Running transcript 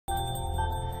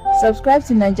Subscribe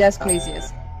to Niger's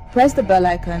Craziest. Press the bell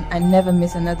icon and never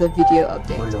miss another video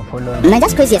update.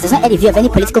 Niger's Craziest does not add review of any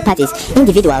political parties,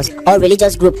 individuals, or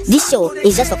religious group. This show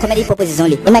is just for comedy purposes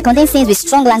only. It might contain scenes with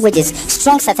strong languages,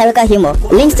 strong satirical humor,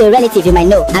 links to a relative you might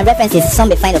know, and references some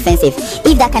may find offensive.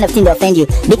 If that kind of thing will offend you,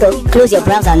 Biko, close your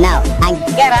browser now and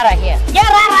get out of here. Get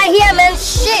out of here, man.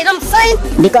 Shit, I'm saying.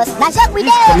 Because that's what we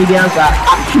did. Comedians are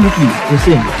absolutely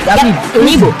insane. That means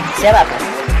Igbo.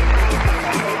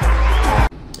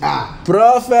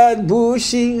 Prophet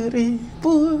Bushiri,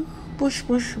 bush.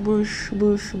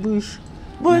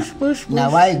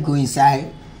 Now why you go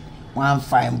inside one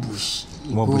fine bush?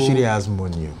 But Bushiri has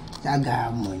money. That guy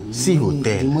have money. See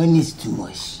hotel. The money is too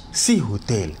much. See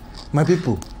hotel. My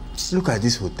people, look at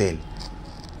this hotel.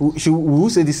 Who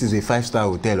say this is a 5-star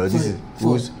hotel or this is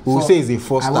who say it's a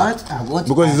 4-star? I want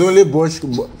because it's only Burj.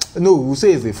 No, who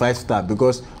say it's a 5-star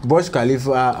because Burj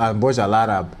Khalifa and Burj Al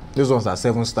Arab, those ones are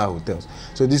 7-star hotels.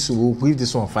 So this will give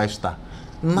this one 5-star.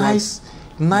 Nice,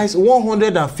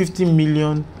 $150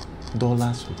 million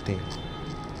hotel.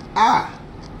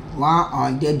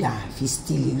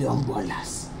 $150 million.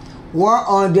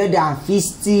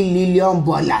 $150 million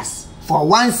for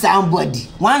one somebody.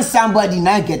 One somebody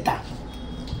now get that.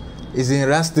 It's in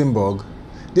Rastenburg.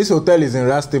 This hotel is in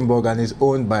Rastenburg and is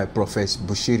owned by Prophet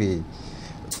Bushiri.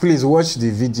 Please watch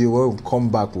the video. When we come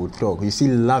back, we'll talk. You see,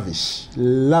 lavish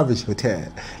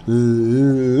hotel,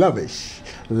 lavish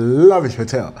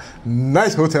hotel,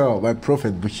 nice hotel by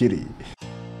Prophet Bushiri.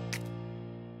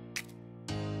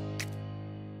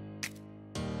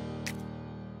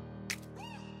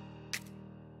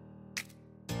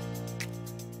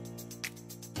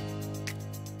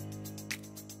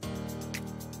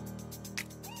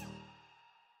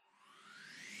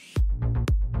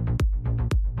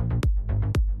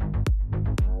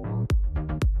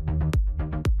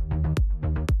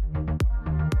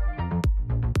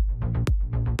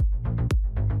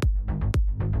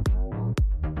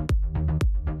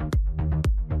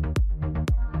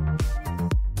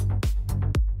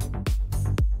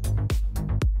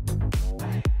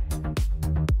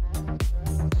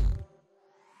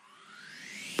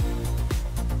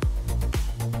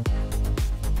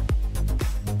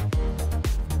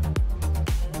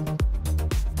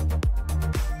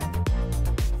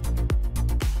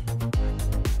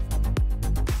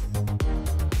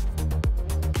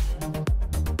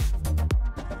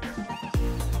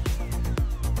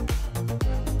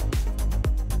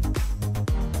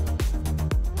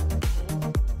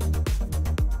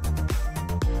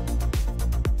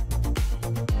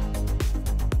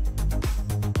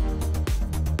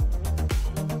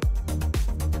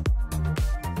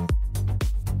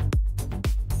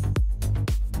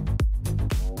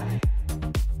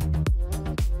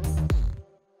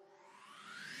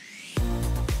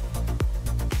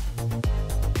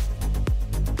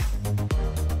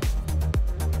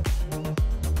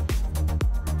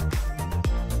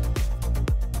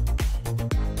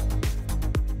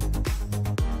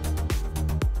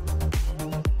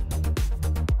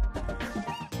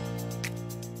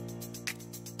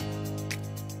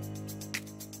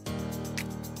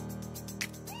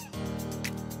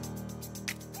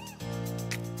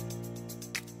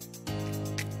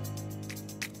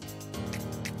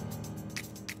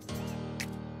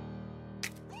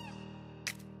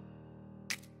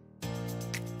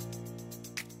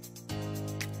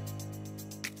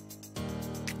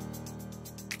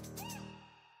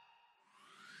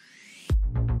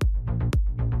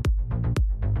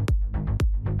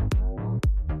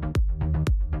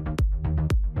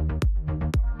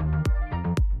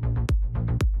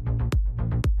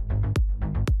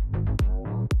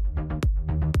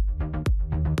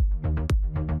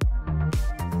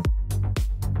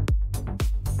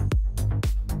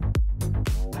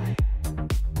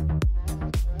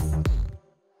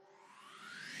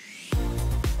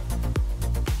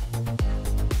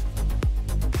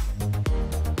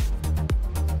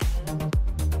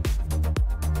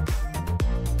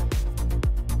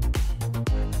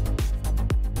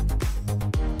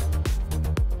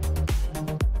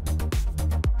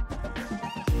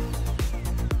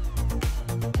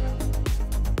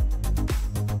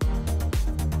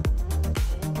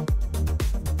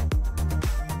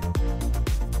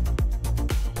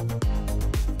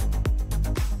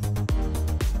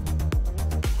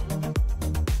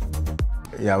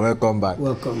 Yeah, welcome back.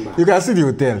 Welcome back. You can see the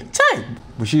hotel. Chai!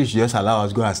 Bushiri should just allow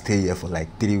us go and stay here for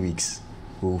like 3 weeks.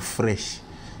 We'll fresh.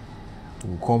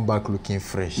 We'll come back looking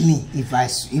fresh. Me, if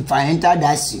I enter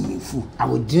that swimming pool, I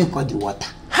will drink all the water.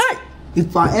 Hi!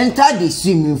 If I enter the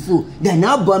swimming pool, then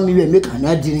now burn me and make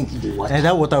another drink the water. And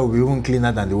that water will be even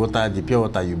cleaner than the pure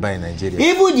water you buy in Nigeria.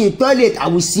 Even the toilet, I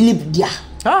will sleep there.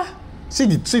 Ah, see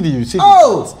the.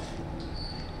 Oh!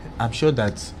 I'm sure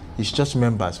that it's church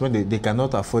members when they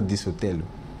cannot afford this hotel,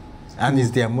 and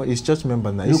it's church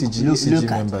members now. ECG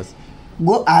members.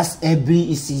 Go ask every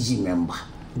ECG member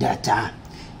that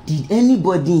did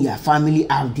anybody in your family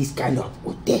have this kind of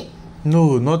hotel?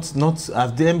 No, not.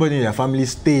 Have anybody in your family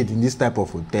stayed in this type of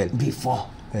hotel Before?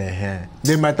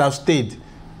 They might have stayed,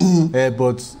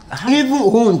 but even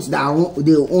homes that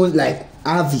they own like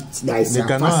have it. That is they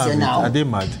cannot have it. now. Are they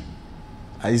mad?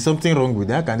 Is something wrong with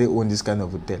them? How can they own this kind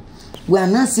of hotel? We are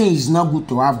not saying it's not good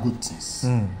to have good things.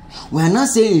 We are not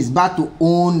saying it's bad to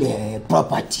own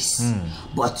properties,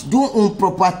 but don't own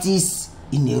properties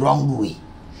in the wrong way.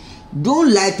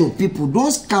 Don't lie to people.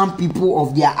 Don't scam people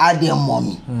of their hard-earned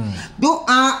money. Don't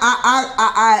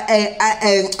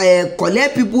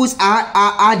collect people's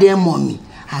hard-earned money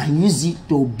and use it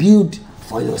to build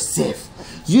for yourself.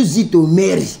 Use it to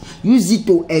marry. Use it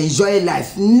to enjoy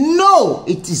life. No,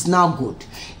 it is not good.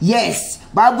 Yes,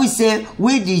 Bible says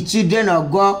we the children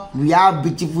of God, we have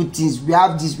beautiful things. We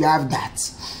have this, we have that.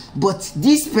 But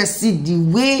this person, the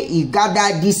way he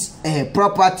gathered these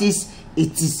properties,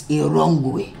 it is a wrong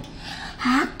way.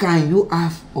 How can you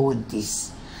have all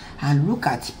this and look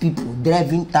at people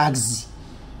driving taxi?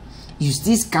 You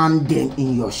still scam them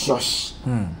in your church.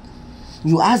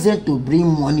 You ask them to bring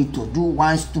money to do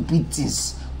one stupid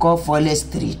things called Forest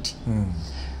Street.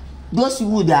 Those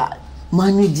people that are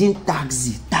managing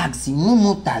taxi, no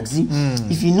more taxi.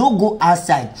 If you no go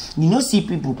outside, you no see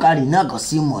people carry, not go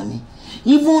see money.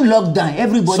 Even lockdown,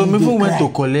 everybody. Some even went to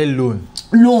collect loan.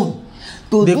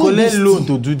 They collect loan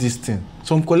to do this thing.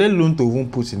 Some collect loan to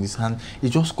even put in his hand. He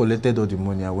just collected all the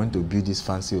money and went to build this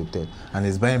fancy hotel. And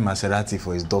he's buying Maserati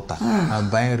for his daughter.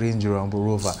 And buying Range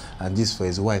Rover and this for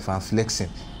his wife and flexing.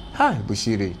 Hi,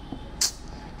 Bushiri.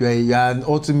 You are an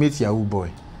ultimate Yahoo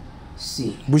boy.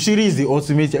 See. Bushiri is the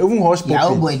ultimate. Even Hush Puppy.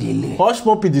 Yahoo boy they lay. Hush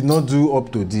Puppy did not do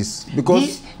up to this.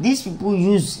 Because these people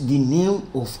use the name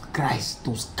of Christ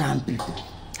to scam people.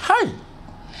 Hi.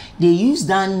 They use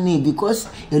that name because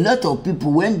a lot of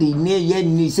people, when they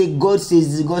name say God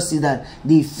says this, God says that,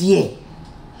 they fear.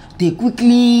 They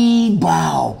quickly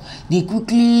bow. They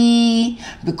quickly,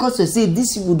 because they say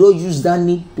these people don't use that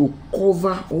name to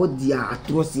cover all their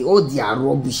atrocity, all their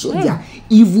rubbish, all their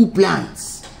evil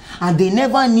plans. And they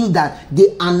never knew that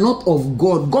they are not of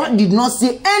God. God did not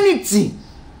say anything.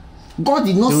 God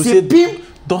did not say, Pim.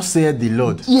 Thus saith the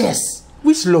Lord. Yes.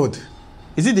 Which Lord?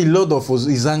 Is it the Lord of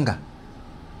Izanga?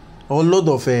 Or Lord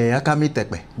of Akami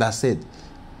Tepe that said?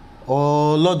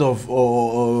 Or Lord of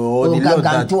or the Lord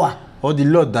that, or the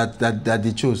Lord that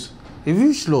they chose?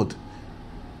 Which Lord?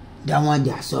 That one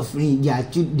they are suffering.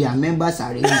 Their members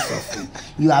are really suffering.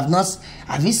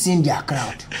 Have you seen their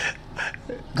crowd?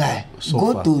 Guy,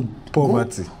 go to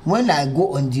poverty. When I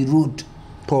go on the road,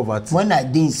 poverty. When I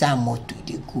dey inside motor,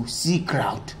 they go see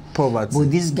crowd. Poverty.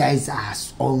 But these guys are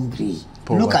hungry.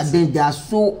 Poverty. Look at them, they are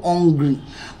so hungry.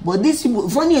 But these people,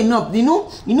 funny enough, you know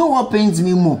what pains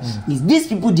me more is these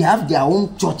people, they have their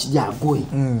own church they are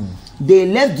going. They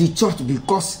left the church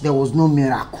because there was no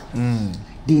miracle.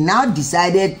 They now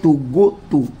decided to go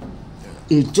to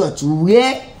a church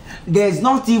where there's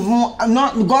not even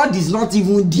God is not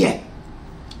even there.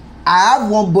 I have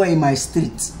one boy in my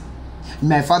street, in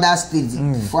my father's street,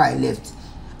 before I left.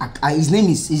 His name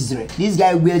is Israel. This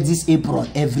guy wears this apron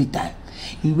every time.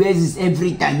 He wears this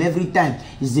every time.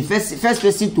 He's the first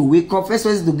person to wake up, first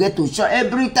person to get to church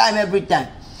every time.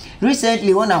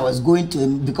 Recently, when I was going to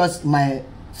him, because my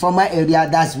former area,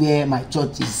 that's where my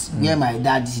church is, where my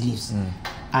dad lives.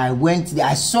 I went there.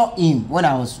 I saw him when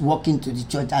I was walking to the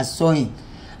church. I saw him.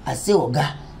 I said,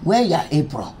 Oga, where your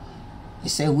apron? He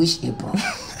said, which apron?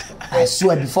 I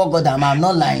swear before God, I'm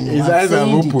not lying. I'm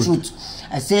saying the truth.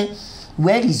 I said,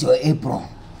 where is your apron?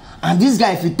 And this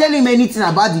guy, if you tell him anything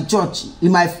about the church, he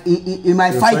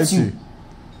might fight you.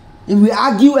 He will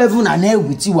argue heaven and hell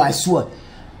with you, I swear.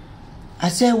 I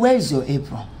said, where is your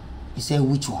apron? He said,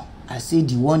 which one? I said,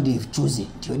 the one they've chosen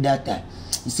the other time.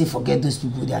 He said, forget those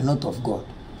people, they are not of God.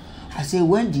 I said,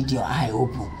 when did your eye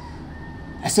open?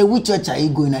 I said, which church are you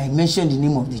going? I mentioned the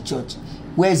name of the church.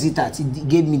 Where is it at? He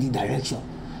gave me the direction.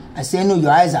 I said, no,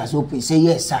 your eyes are open. He said,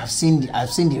 yes, I've seen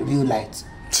the real light.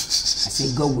 I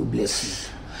said, God will bless you.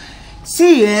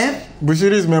 See,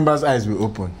 Bushiri's members' eyes will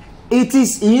open. It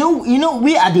is, you know,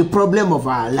 we are the problem of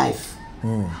our life.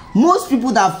 Most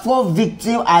people that fall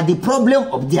victim are the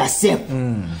problem of their self.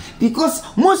 Because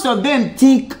most of them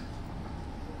think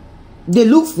They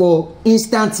look for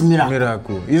instant miracle.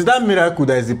 Miracle. Is that miracle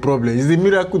that is the problem? Is the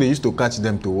miracle they used to catch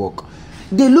them to work?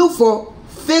 They look for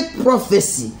fake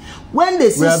prophecy. When they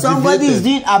see somebody is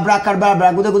doing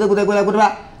abracadabra,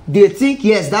 they think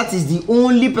yes, that is the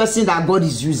only person that God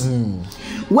is using.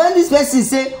 When this person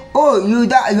say, oh, you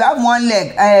have one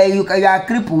leg, you are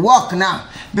crippled, walk now.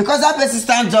 Because that person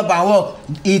stands up and walk,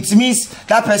 it means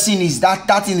that person is that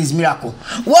thing is miracle.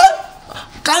 What?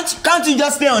 Can't you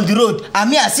just stay on the road and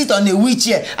me I sit on a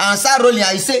wheelchair and start rolling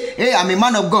and you say, hey, I'm a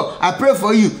man of God, I pray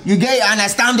for you, you get it and I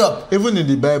stand up. Even in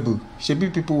the Bible,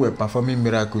 people were performing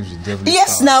miracles with devil's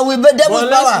yes, power. now with devil's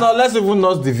power. Let's even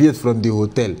not deviate from the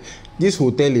hotel. This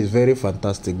hotel is very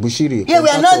fantastic. Bushiri. Yeah, we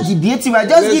are not debating. We are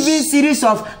just giving series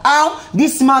of how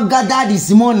this man gathered this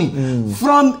money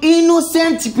from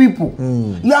innocent people.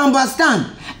 You understand?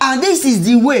 And this is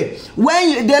the way.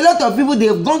 When there are a lot of people, they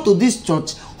have gone to this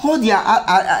church. How they are,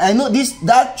 I know this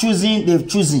that choosing they've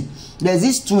chosen. There's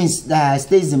these twins that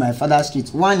stays in my father's street.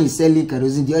 One is selling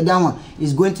kerosene. The other one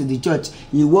is going to the church.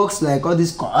 He works like all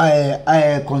this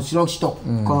construction,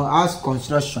 house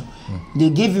construction. They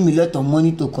gave him a lot of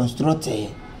money to construct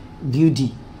a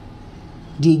building.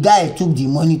 The guy took the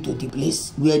money to the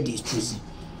place where they're choosing.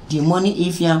 The money,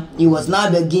 he was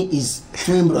now begging his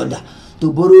twin brother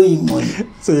to borrow him money.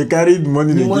 So he carried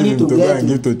money to go and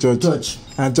give to church.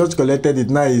 And church collected it.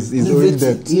 Now he's owing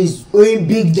debt. He's owing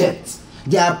big debt.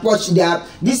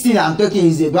 This thing I'm talking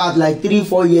is about like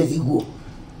 3-4 years ago.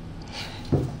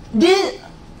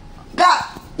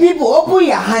 People, open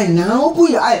your hand now.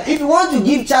 Open your eye. If you want to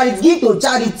give charity, give to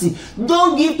charity.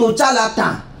 Don't give to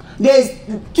charlatan. There's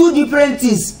two different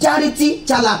things: charity,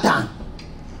 charlatan.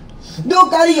 Don't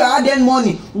carry your hard-earned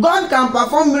money. God can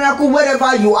perform miracle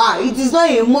wherever you are. It is not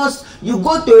a must. You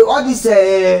go to all this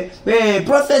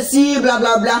prophecy, blah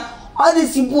blah blah. All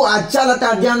these people are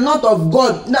charlatans. They are not of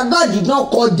God. Now, God did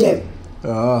not call them.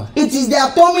 It is their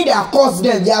tummy that caused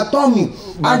them. Their tummy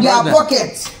and their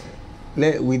pockets.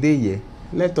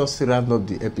 Let us round up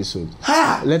the episode.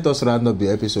 Let us round up the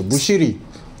episode. Bushiri,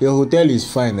 your hotel is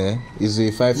fine, eh? It's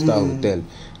a 5-star hotel.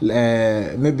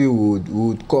 Maybe we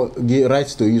would write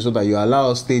to you so that you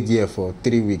allow us stay there for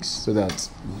 3 weeks, so that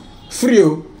free.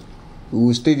 We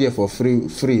will stay there for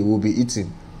free. We'll be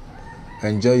eating.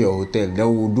 Enjoy your hotel.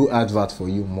 Then we'll do advert for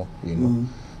you more. You know,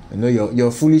 you know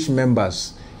your foolish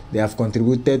members. They have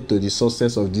contributed to the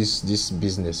success of this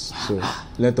business. So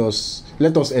let us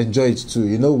enjoy it too.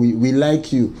 You know, we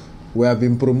like you. We have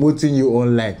been promoting you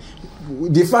online.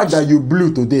 The fact that you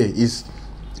blew today is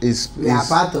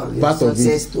part of the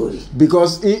success story.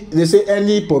 Because they say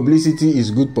any publicity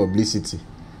is good publicity.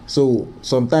 So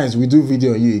sometimes we do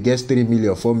video on you, it gets 3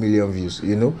 million, 4 million views.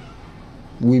 You know,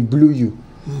 we blew you,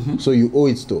 so you owe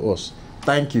it to us.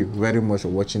 Thank you very much for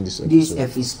watching this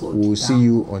episode. We will see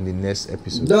you on the next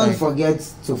episode. Don't forget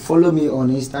to follow me on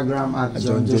Instagram at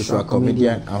John Joshua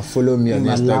Comedian and follow me on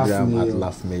Instagram at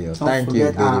LaughMayor. Thank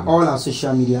you very much. All our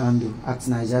social media handle at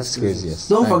Nigeria's Craziest.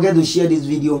 Don't forget to share this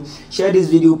video. Share this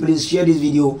video, please. Share this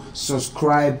video.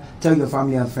 Subscribe. Tell your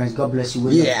family and friends. God bless you.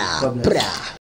 Yeah. God bless you.